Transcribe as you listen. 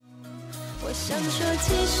我想说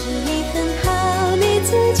其实你很好，你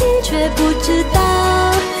自己却不知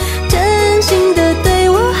道，真心的对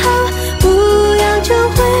我好，不要求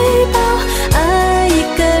回报，爱一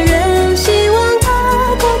个人希望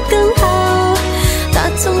他过更好，打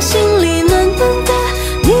从心里暖暖的，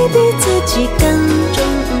你比自己更重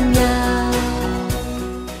要。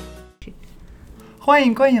欢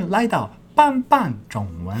迎来到棒棒中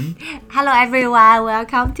文。 Hello everyone,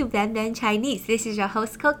 welcome to Bang Bang Chinese. This is your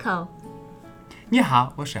host Coco. 你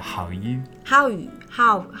好，我是浩宇。浩宇，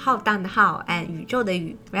浩荡的浩 and 宇宙的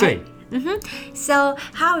宇 right? 对。So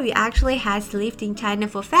Hao actually has lived in China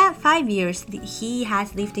for 5 years. He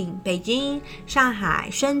has lived in Beijing, Shanghai,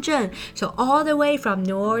 Shenzhen, so all the way from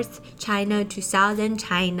North China to Southern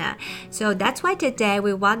China. So that's why today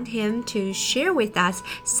we want him to share with us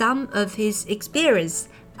some of his experience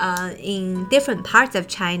in different parts of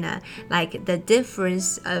China, like the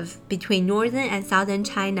difference of between northern and southern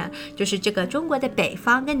China. 就是这个中国的北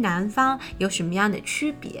方跟南方有什么样的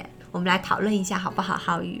区别？我们来讨论一下好不好，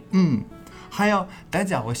浩宇？还有大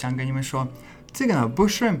家，我想跟你们说，这个呢不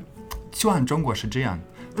是全中国是这样，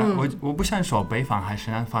但我不想说北方还是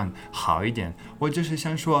南方好一点，我就是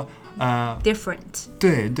想说different。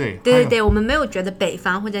对，我们没有觉得北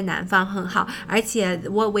方或者南方很好，而且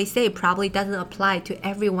what we say probably doesn't apply to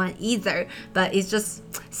everyone either, but it's just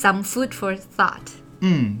some food for thought.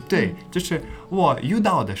 对，就是我遇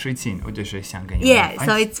到的事情，我就是想跟你们分享。Yeah,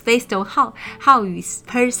 so it's based on 浩宇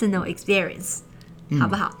personal experience, 好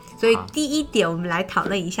不好？所以第一点我们来讨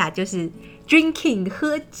论一下，就是 drinking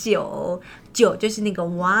喝酒，酒就是那个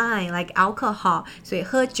wine like alcohol， 所以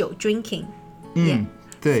喝酒 drinking. Yeah.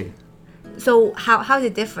 对。So how is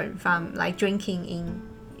it different from like drinking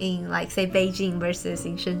in like say Beijing versus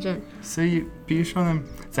in Shenzhen? 所以比如说呢，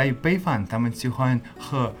在北方他们喜欢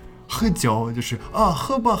喝酒，就是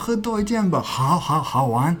喝吧，喝多一点吧，好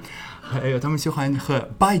玩。还有他们喜欢喝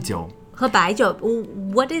白酒。喝白酒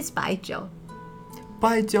 ，What is 白酒？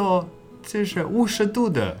白酒就是50度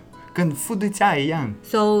的，跟伏特加一样。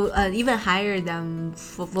So even higher than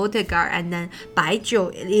vodka, and then 白酒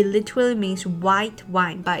it literally means white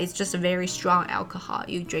wine, but it's just a very strong alcohol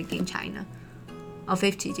you drink in China. Of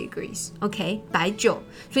 50 degrees, OK, 白酒，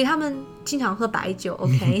所以他们经常喝白酒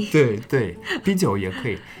 ，OK 对，啤酒也可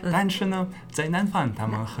以，但是呢，在南方他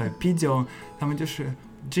们喝啤酒，他们就是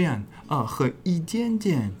这样喝一点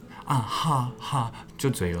点就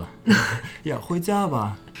醉了，要回家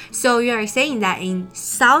吧。So you are saying that in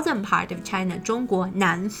southern part of China, 中国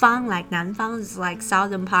南方 like 南方 is like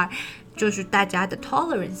southern part, 就是大家的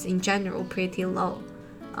tolerance in general pretty low.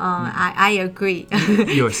 I agree.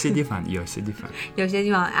 有些地方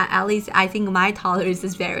at least I think my tolerance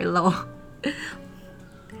is very low.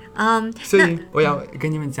 所以我要跟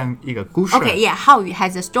你们讲一个故事。Okay, yeah, 浩宇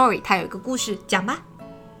has a story. 他有一个故事，讲吧。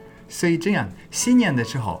所以这样，新年的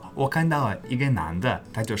时候，我看到了一个男的，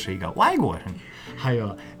他就是一个外国人，还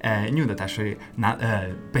有女的，她是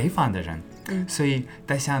北方的人。所以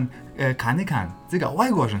他想看一看这个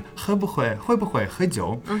外国人会不会喝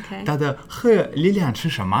酒，他的喝力量是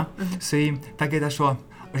什么，所以他给他说，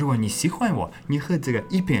如果你喜欢我，你喝这个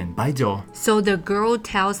一瓶白酒。So the girl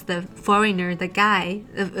tells the foreigner, the guy,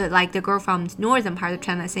 like the girl from northern part of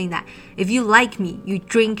China, saying that if you like me, you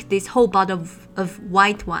drink this whole bottle of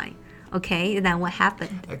white wine. Okay, and then what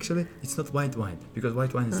happened? Actually, it's not white wine, because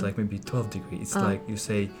white wine is like maybe 12 degrees. It's like you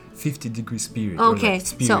say 50-degree spirit. Okay, like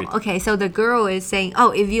spirit. So the girl is saying,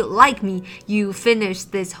 oh, if you like me, you finish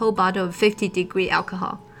this whole bottle of 50-degree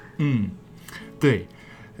alcohol. 对，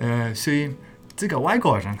所以这个外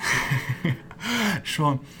国人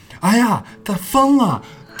说，哎呀，他疯了，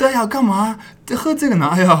他要干嘛？喝这个呢？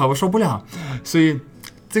哎呀，我受不了。所以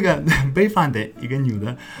这个北方的一个女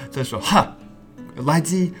的，她说，垃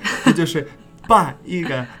圾，这就是把一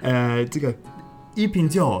个这个一瓶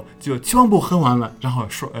酒就全部喝完了，然后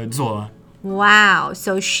走了。Wow,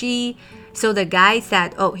 so the guy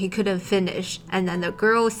said, oh, he couldn't finish, and then the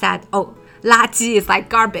girl said, oh, 垃圾 is like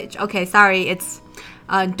garbage. Okay, sorry, it's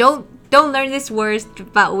don't learn these words,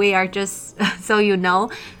 but we are just so you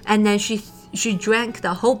know. And then she drank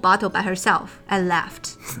the whole bottle by herself and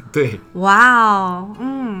left. 对。Wow,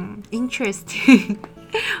 interesting.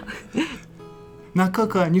 那哥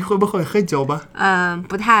哥，你会不会喝酒吧？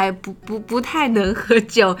不太能喝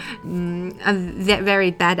酒。I'm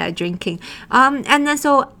very bad at drinking. And then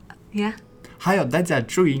so, yeah. 还有大家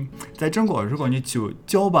注意，在中国，如果你去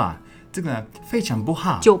酒吧，这个非常不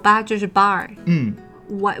好。酒吧就是 bar.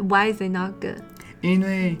 Why is it not good? 因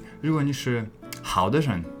为如果你是好的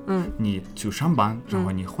人，你去上班，然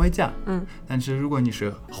后你回家，但是如果你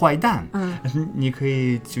是坏蛋，你可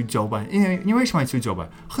以去酒吧，因为你为什么去酒吧？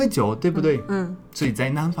喝酒，对不对？所以在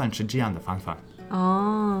南方是这样的方法。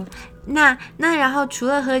哦，那然后除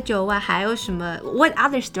了喝酒外，还有什么 ？What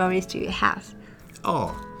other stories do you have？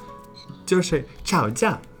 哦，就是吵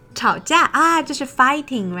架。吵架啊，就是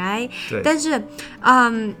fighting, right? 对。但是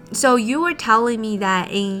，so you were telling me that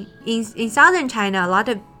in southern China, a lot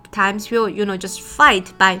of times people, just fight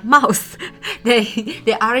by mouth.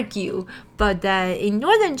 they argue, but in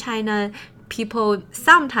northern China, people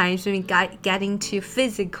sometimes get into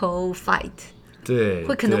physical fight. 对，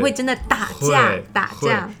可能会真的打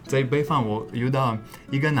架。在北方，我遇到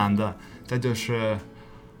一个男的，他就是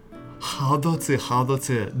好多次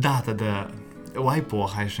打他的外婆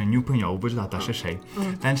还是女朋友，我不知道他是谁，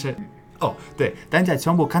但是对，大家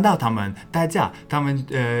全部看到他们打架，他们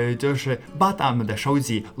就是把他们的手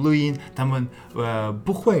机录音，他们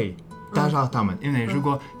不会打扰他们，因为如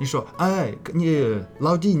果你说你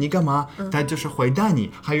老弟你干嘛，他就是会打你，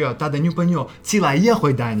还有他的女朋友起来也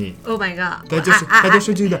会打你。Oh my god！ 他就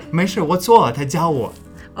是觉得没事，我错了，他教我。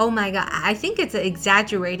Oh my god! I think it's an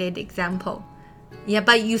exaggerated example. Yeah,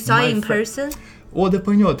 but you saw it in person. 我的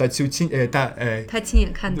朋友他亲眼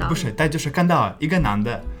看到，不是，他就是看到一个男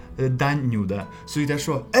的打女的，所以他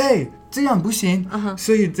说这样不行，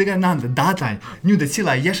所以这个男的打他，女的起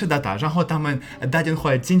来也是打他，然后他们打电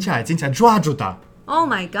话警察抓住他。Oh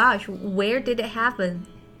my gosh, where did it happen?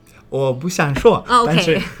 我不想说，但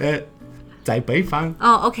是在北方。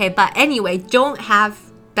Oh, okay, but anyway, don't have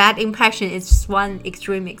bad impression. It's just one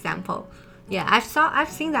extreme example. Yeah, I've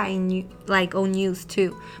seen that in on news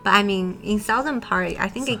too. But I mean, in southern part, I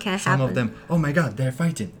think it can happen. Some of them, oh my god, they're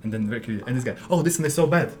fighting, and then this guy, oh, this one is so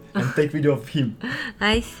bad, and take video of him.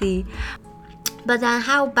 I see. But then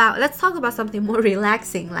how about let's talk about something more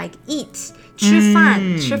relaxing, like eat. 吃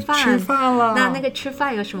饭了。那个吃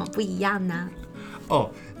饭有什么不一样呢？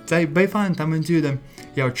在北方他们觉得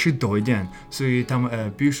要吃多一点，所以他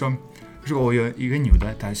们比如说。如果我有一个女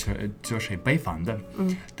的，她就是北方的，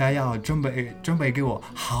她要准备给我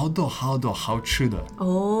好多好吃的，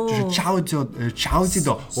就是超级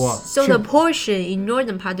多。So the portion in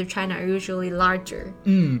northern part of China are usually larger.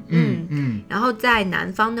 然后在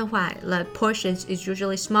南方的话 the portions is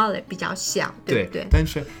usually smaller, 比较小，对不对？但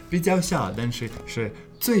是比较小，但是是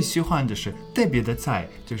最喜欢的是特别的菜，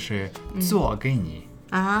就是做给你。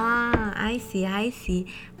I see.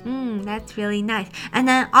 That's really nice. And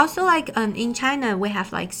then also in China we have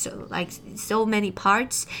so many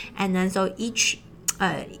parts, and then so each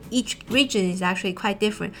region is actually quite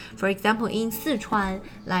different. For example, in Sichuan,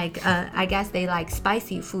 I guess they like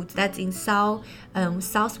spicy foods. That's in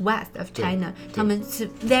southwest of China. 他们吃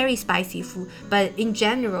very spicy food. But in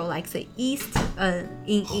general, the east,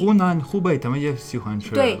 in 湖南、湖北他们也喜欢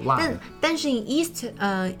吃辣的。但是 in east,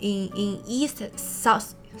 in east,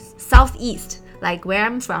 southeast, like where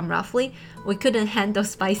I'm from, roughly, we couldn't handle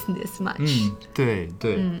spiciness much. 对，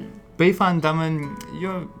北方他们又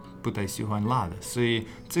不太喜欢辣的，所以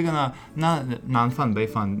这个呢，南方北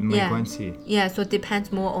方没关系。Yeah, so it depends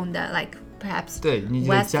more on the perhaps 对你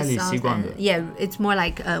在家里习惯的。Yeah, it's more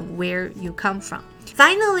where you come from.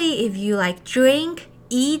 Finally, if you drink,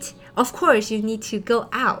 eat, of course you need to go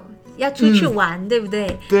out. 要出去玩，对不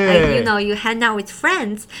对？对。You hang out with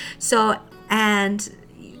friends.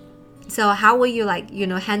 So how will you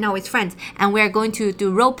hang out with friends? And we're going to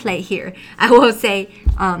do role play here. I will say,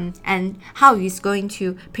 and Hao is going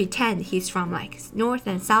to pretend he's from north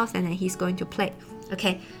and south, and then he's going to play.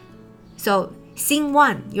 Okay. So scene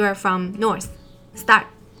 1, you are from north. Start.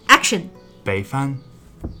 Action. 北方。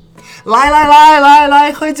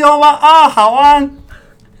来，喝酒吧好玩。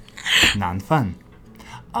南方。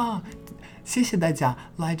谢谢大家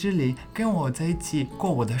来这里跟我在一起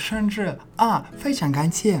过我的生日非常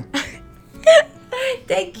感谢。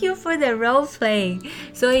Thank you for the role playing.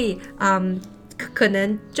 所以可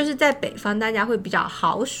能就是在北方大家会比较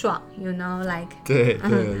豪爽 对，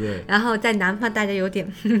然后在南方大家有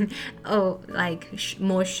点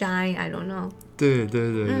more shy, I don't know. 对。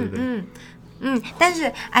但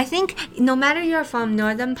是 I think no matter you're from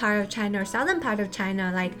northern part of China or southern part of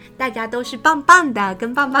China, 大家都是棒棒的，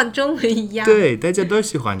跟棒棒中文一样。对，大家都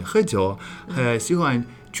喜欢喝酒，喜欢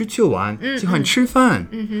出去玩，喜欢吃饭。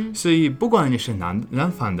所以不管你是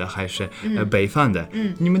南方的还是北方的，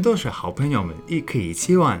你们都是好朋友们，也可以一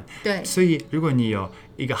起玩。对，所以如果你有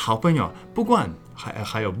一个好朋友，不管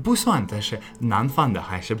还有不算，但是南方的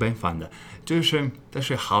还是北方的，都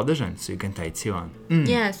是好的人，所以跟他一起玩。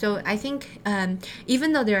Yeah, so I think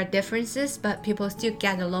even though there are differences, but people still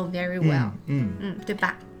get along very well. 对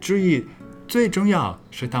吧？注意最重要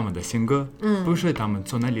是他们的性格，不是他们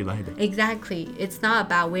从哪里来的。Exactly. It's not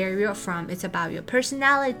about where you're from. It's about your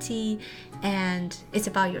personality and it's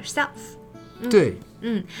about yourself. 对。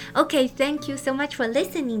Okay, thank you so much for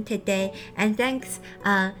listening today, and thanks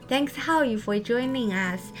Haoyu for joining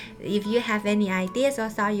us. If you have any ideas or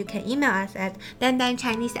thoughts, you can email us at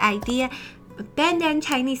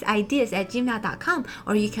bandanchineseidea@gmail.com,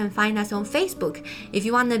 or you can find us on Facebook. If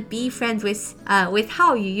you want to be friends with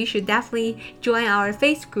Haoyu, you should definitely join our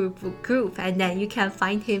Facebook group, and then you can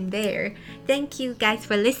find him there. Thank you guys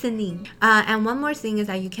for listening. And one more thing is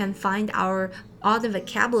that you can find all the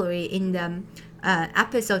vocabulary in the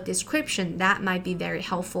episode description. That might be very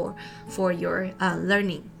helpful for your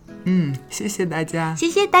learning. 谢谢大家。谢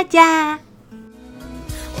谢大家。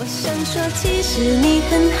我想说其实你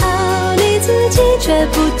很好，你自己却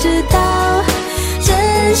不知道，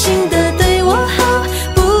真心的对我好，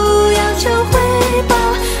不要求回报，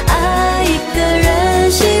爱一个人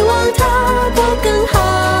希望他过更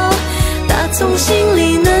好，打从心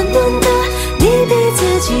里